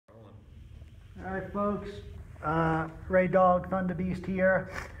Alright folks, Ray Dog Thunder Beast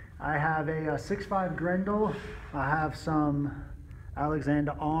here. I have a 6.5 Grendel. I have some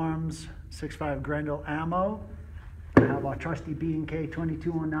Alexander Arms 6.5 Grendel ammo. I have our trusty B&K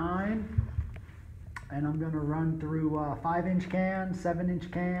 2209. And I'm going to run through 5-inch can, 7-inch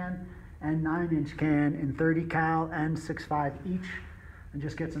can, and 9-inch can in 30 cal and 6.5 each. And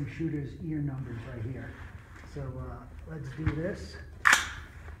just get some shooter's ear numbers right here. So let's do this.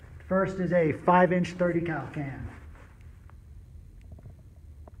 First is a 5-inch 30 cal can.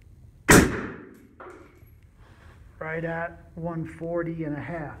 Right at 140 and a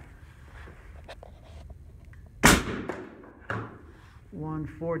half.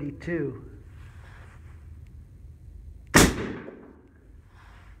 142.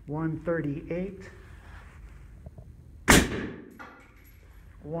 138.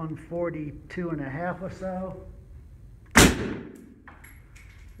 142 and a half or so.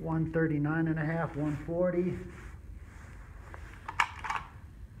 139 and a half, 140.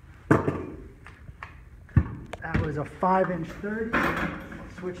 That was a 5-inch 30.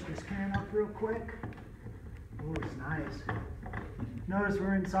 Let's switch this can up real quick. Oh, it's nice. Notice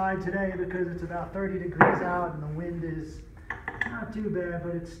we're inside today because it's about 30 degrees out and the wind is not too bad,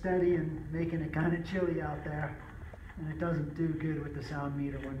 but it's steady and making it kind of chilly out there. And it doesn't do good with the sound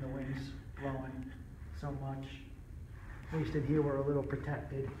meter when the wind's blowing so much. At least in here we're a little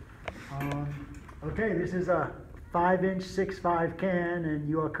protected. Okay, this is a 5-inch 6.5 can, and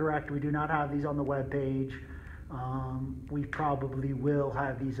you are correct, we do not have these on the web page. We probably will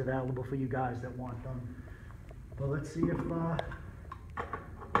have these available for you guys that want them. But let's see if there's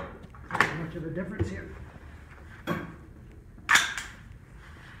much of a difference here.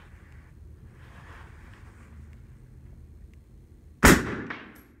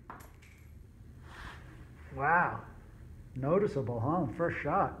 Wow. Noticeable, huh? First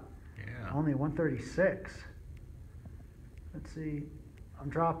shot. Yeah. Only 136. Let's see. I'm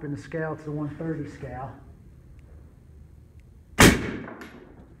dropping the scale to the 130 scale.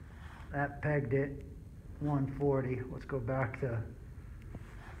 That pegged it 140. Let's go back to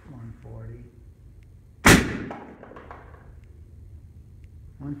 140.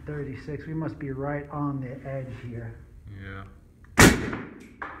 136. We must be right on the edge here. Yeah.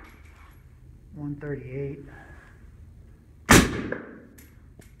 138.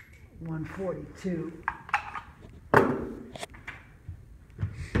 142.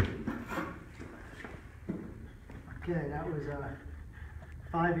 Okay, that was a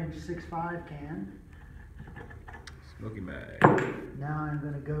 5-inch 6.5 can. Smoky bag. Now I'm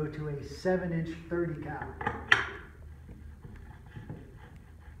going to go to a 7-inch 30 cal.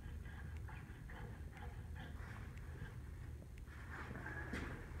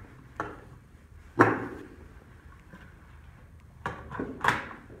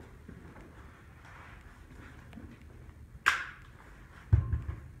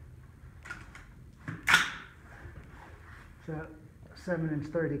 So 7-inch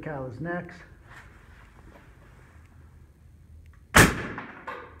 30 cal is next.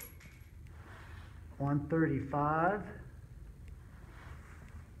 .135.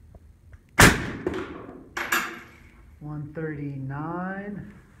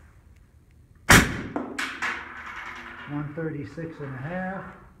 139. 136 and a half.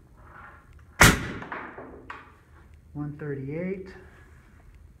 138.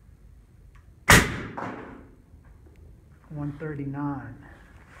 139.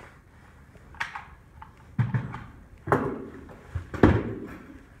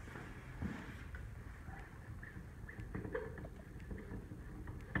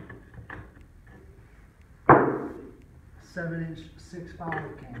 Seven-inch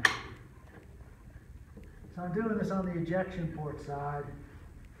 6.5 can. So I'm doing this on the ejection port side.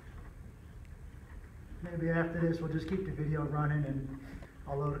 Maybe after this we'll just keep the video running and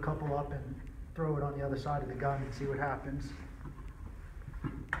I'll load a couple up and throw it on the other side of the gun and see what happens.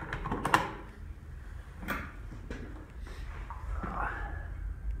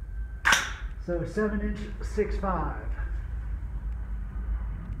 So 7-inch 6.5.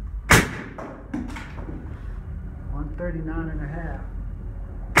 139 and a half.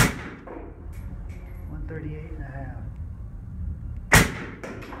 138 and a half.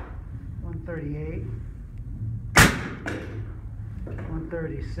 138.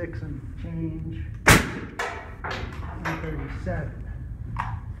 136 and change. 137.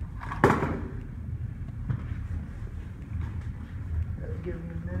 Give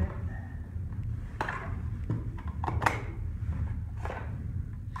me a minute.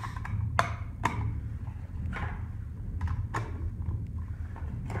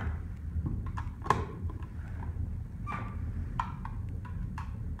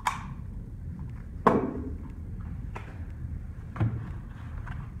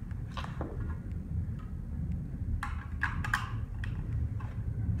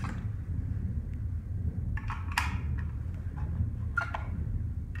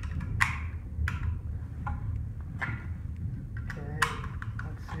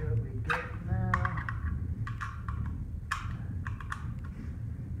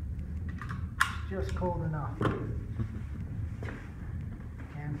 just cold enough.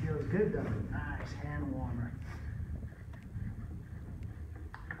 Hand feels good though. Nice hand warmer.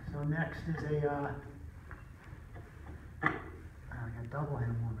 So next is a double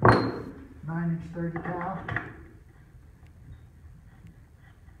hand warmer. 9" 30 cal.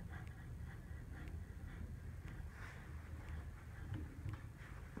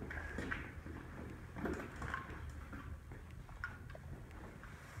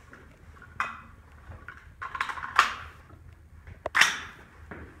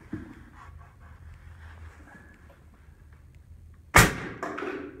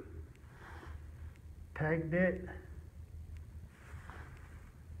 Pegged it.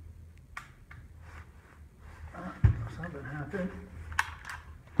 Something happened.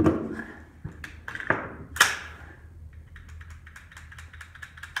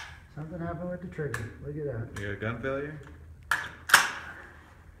 Something happened with the trigger. Look at that. You got a gun failure?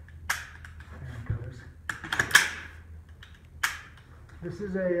 There it goes. This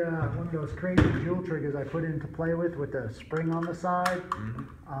is a one of those crazy jewel triggers I put in to play with the spring on the side.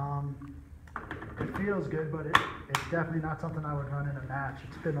 It feels good, but it's definitely not something I would run in a match.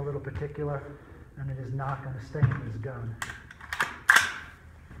 It's been a little particular, and it is not going to stay in this gun.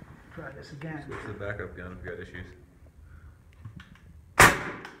 Try this again. Switch the backup gun if you got issues.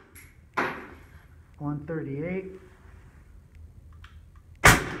 138,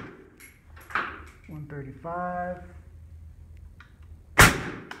 135,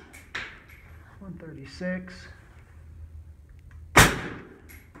 136,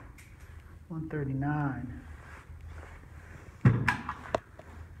 139.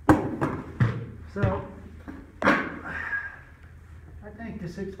 So I think the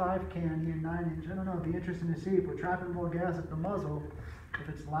 6.5 can here, 9" I don't know, it'd be interesting to see if we're trapping more gas at the muzzle, if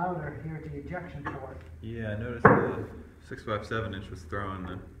it's louder here at the ejection port. Yeah, I noticed the 6.5 7" was throwing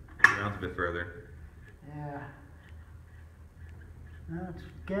the rounds a bit further. Yeah. No, it's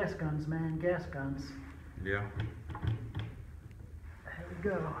gas guns, man, gas guns. Yeah. Here we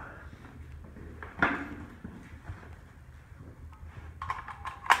go.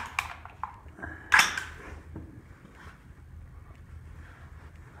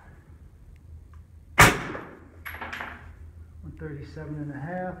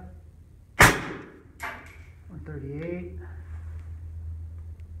 $137.5, 138,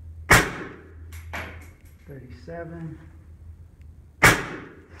 37,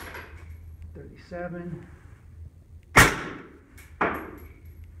 37,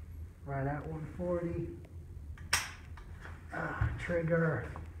 right at 140, trigger.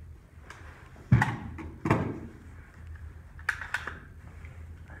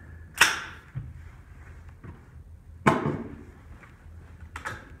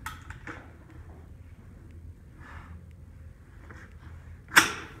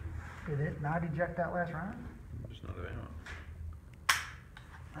 Did it not eject that last round? Just not available.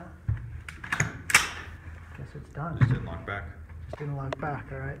 Guess it's done. Just didn't lock back. Just didn't lock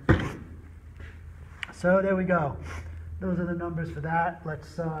back, all right. So there we go. Those are the numbers for that.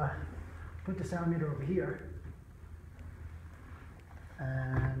 Let's put the sound meter over here.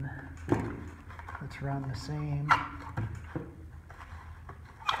 And let's run the same.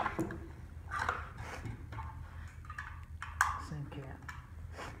 Same can.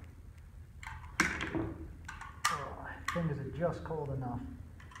 Oh, fingers are just cold enough.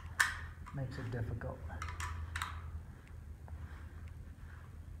 Makes it difficult.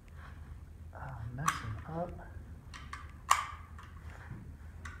 Messing up.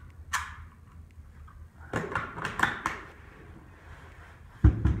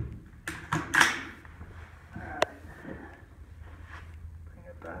 Alright. Bring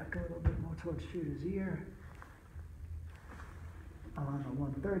it back a little bit more towards shooter's ear. I'm on the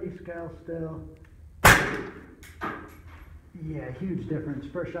 130 scale still. Yeah, huge difference.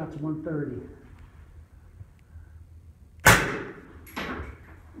 First shot's 130.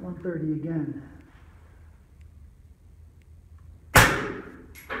 130 again.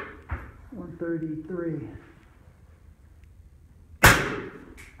 133.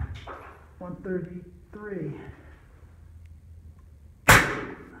 133.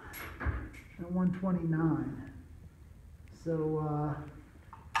 And 129. So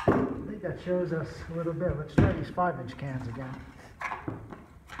I think that shows us a little bit. Let's try these 5" cans again.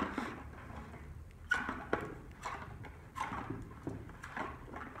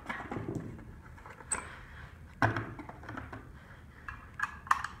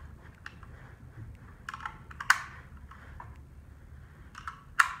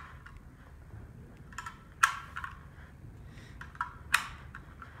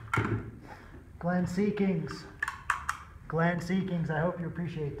 Glenn Seekings, I hope you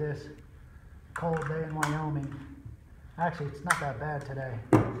appreciate this. cold day in Wyoming. Actually, it's not that bad today.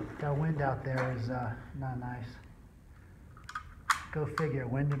 That wind out there is not nice. Go figure,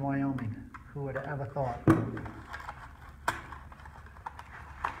 wind in Wyoming. Who would have ever thought?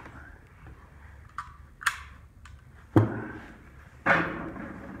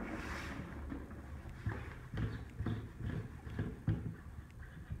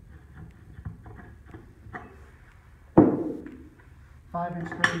 Five-inch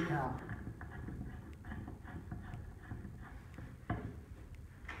 30 cal.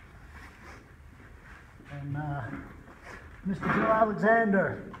 And Mr. Joe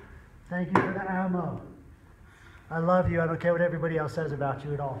Alexander, thank you for the ammo. I love you. I don't care what everybody else says about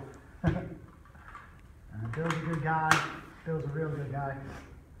you at all. Bill's a good guy. Bill's a real good guy.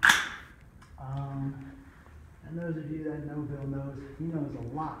 And those of you that know Bill knows, he knows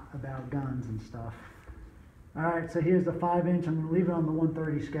a lot about guns and stuff. All right, so here's the 5-inch. I'm going to leave it on the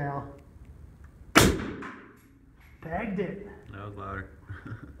 130 scale. Pegged it. That was louder.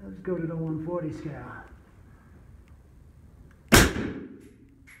 Let's go to the 140 scale.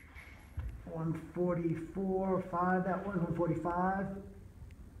 144, 5, that was 145.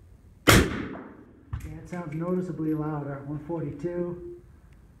 Yeah, it sounds noticeably louder. 142.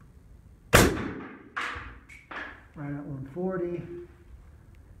 Right at 140.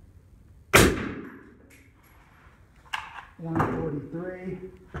 143.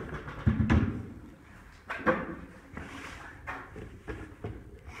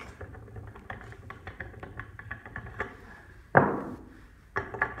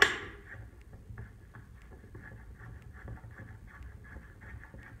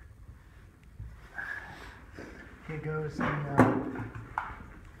 Here goes the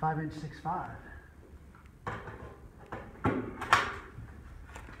 5-inch 6.5.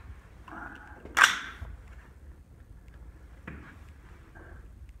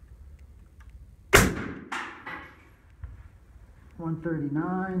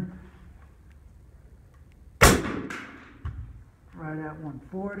 $139, right at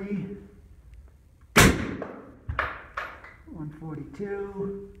 140,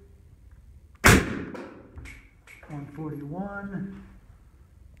 142, 141,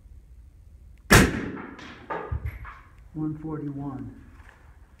 141.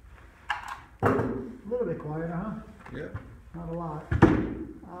 A little bit quieter, huh? Yep. Not a lot.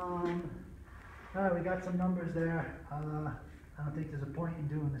 All right, we got some numbers there. I don't think there's a point in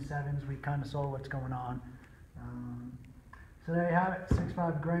doing the 7s. We kind of saw what's going on. So there you have it.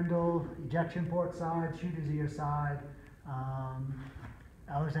 6.5 Grendel, ejection port side, shooter's ear side,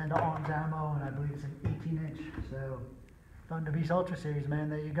 Alexander Arms ammo, and I believe it's an 18-inch. So Thunder Beast Ultra Series, man.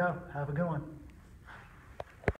 There you go. Have a good one.